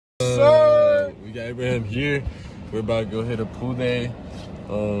got Abraham here. We're about to go hit a pool day.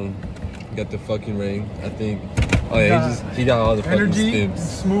 Got the fucking ring, I think. Oh yeah, he got all the fucking stims.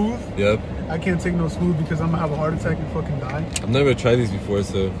 Smooth. Yep. I can't take no smooth because I'm gonna have a heart attack and fucking die. I've never tried these before,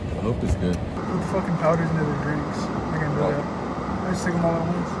 so I hope it's good. Put the fucking powders into the drinks. I can't do that. I just take them all at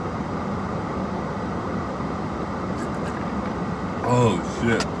once. Oh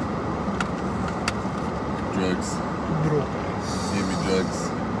shit. Drugs. Bro. Give me drugs.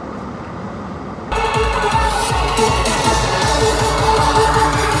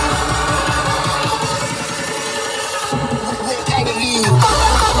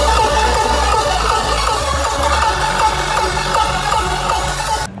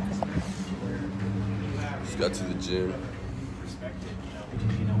 Just got to the gym.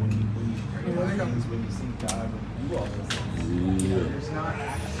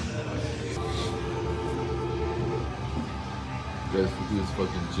 Guys, look at this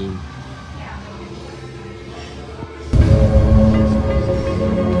fucking gym.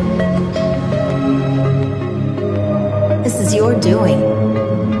 This is your doing.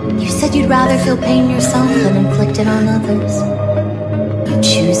 You said you'd rather feel pain yourself than inflict it on others. You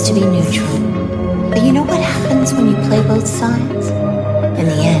choose to be neutral. But you know what happens when you play both sides? In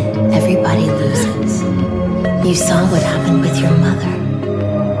the end, everybody loses. You saw what happened with your mother.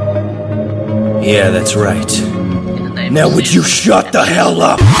 Yeah, that's right. Now would you shut the hell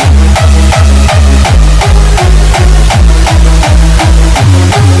up?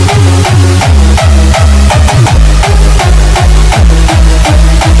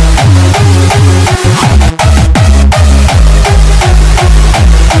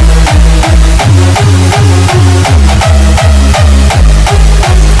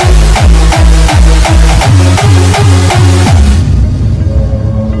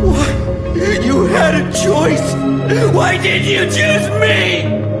 Why did you choose me?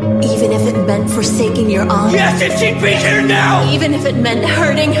 Even if it meant forsaking your honor. Yes, if she'd be here now! Even if it meant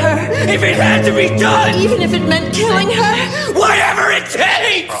hurting her. If it had to be done! Even if it meant killing her. Whatever it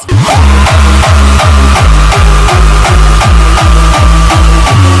takes!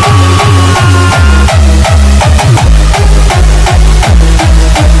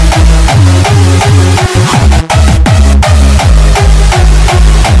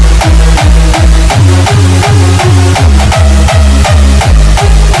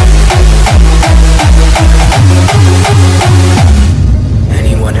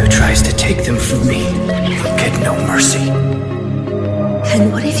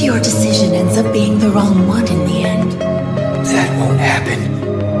 And what if your decision ends up being the wrong one in the end? That won't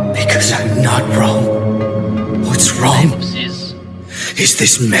happen, because I'm not wrong. What's wrong is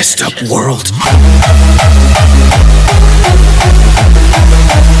this messed up world.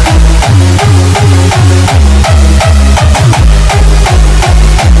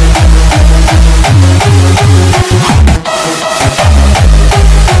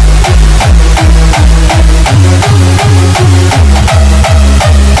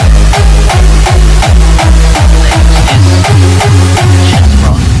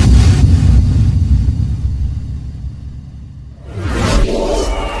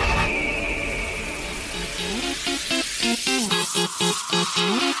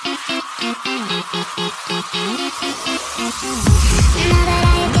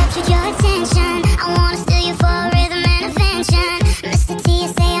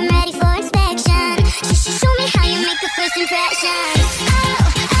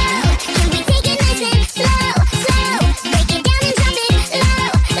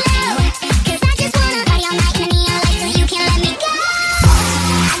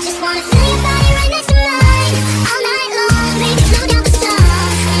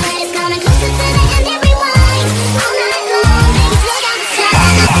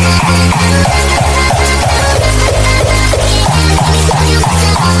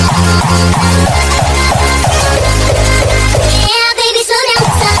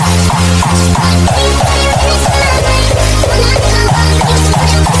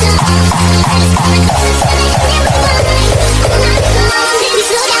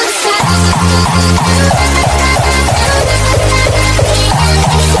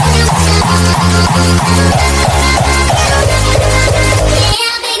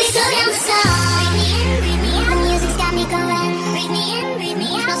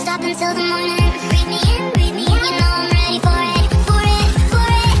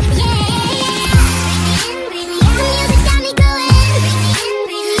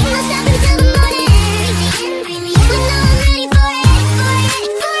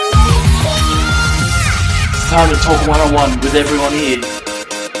 Time to talk one-on-one with everyone here.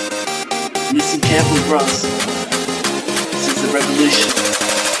 Listen carefully, bros. This is the revolution.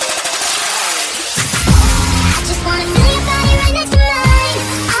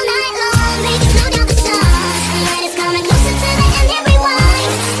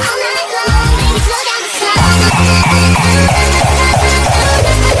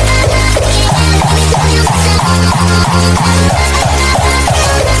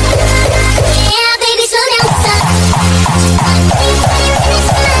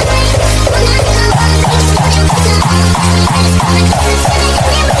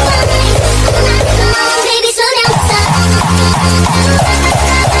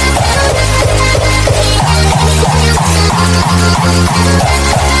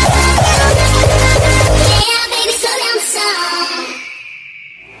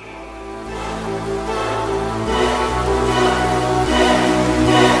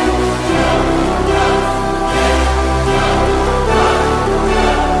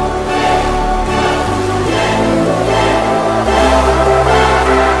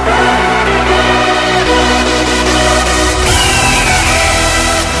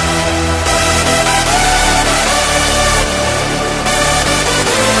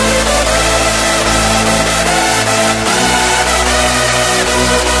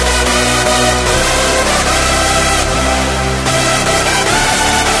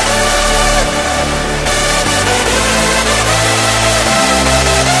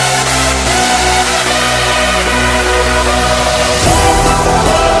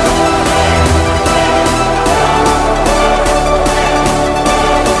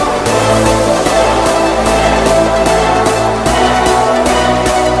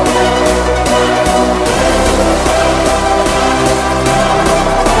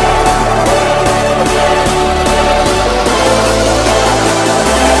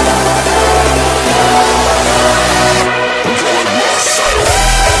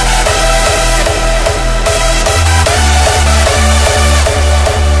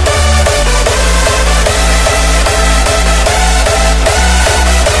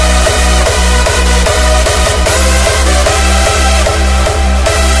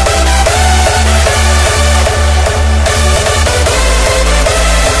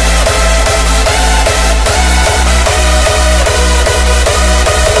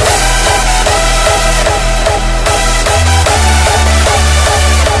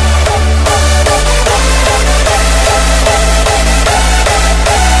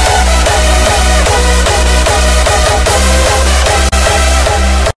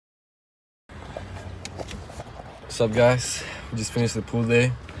 What's up, guys? We just finished the pool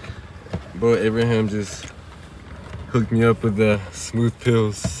day. Bro, Abraham just hooked me up with the smooth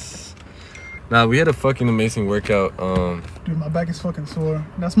pills. Nah, we had a fucking amazing workout. Dude, my back is fucking sore.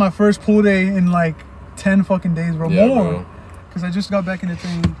 That's my first pool day in like 10 fucking days, bro. Yeah, More. Because I just got back into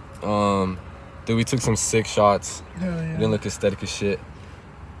training. Dude, we took some sick shots. Hell yeah. We didn't look aesthetic as shit.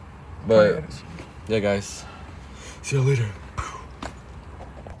 But yeah, guys. See you later.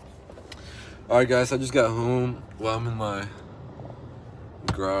 Alright, guys, I just got home. Well, I'm in my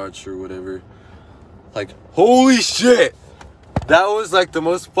garage or whatever. Like, holy shit! That was like the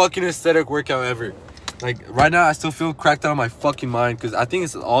most fucking aesthetic workout ever. Like, right now I still feel cracked out of my fucking mind because I think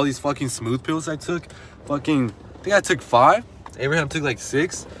it's all these fucking smooth pills I took. I think I took 5. Abraham took like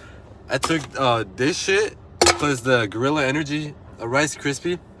 6. I took this shit plus the Gorilla Energy, a Rice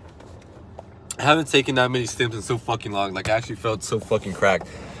Krispie. I haven't taken that many stims in so fucking long. Like, I actually felt so fucking cracked.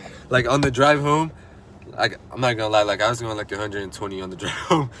 Like, on the drive home, like, I'm not gonna lie, like, I was going like 120 on the drive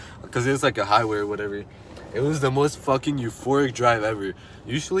home because it was like a highway or whatever. It was the most fucking euphoric drive ever.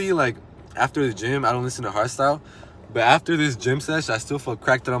 Usually, like, after the gym, I don't listen to hardstyle, but after this gym session, I still felt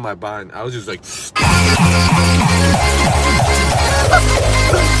cracked out on my behind. I was just like,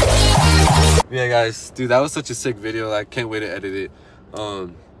 yeah, guys, dude, that was such a sick video. I can't wait to edit it.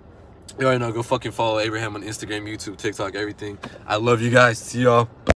 You already know, go fucking follow Abraham on Instagram, YouTube, TikTok, everything. I love you guys. See y'all.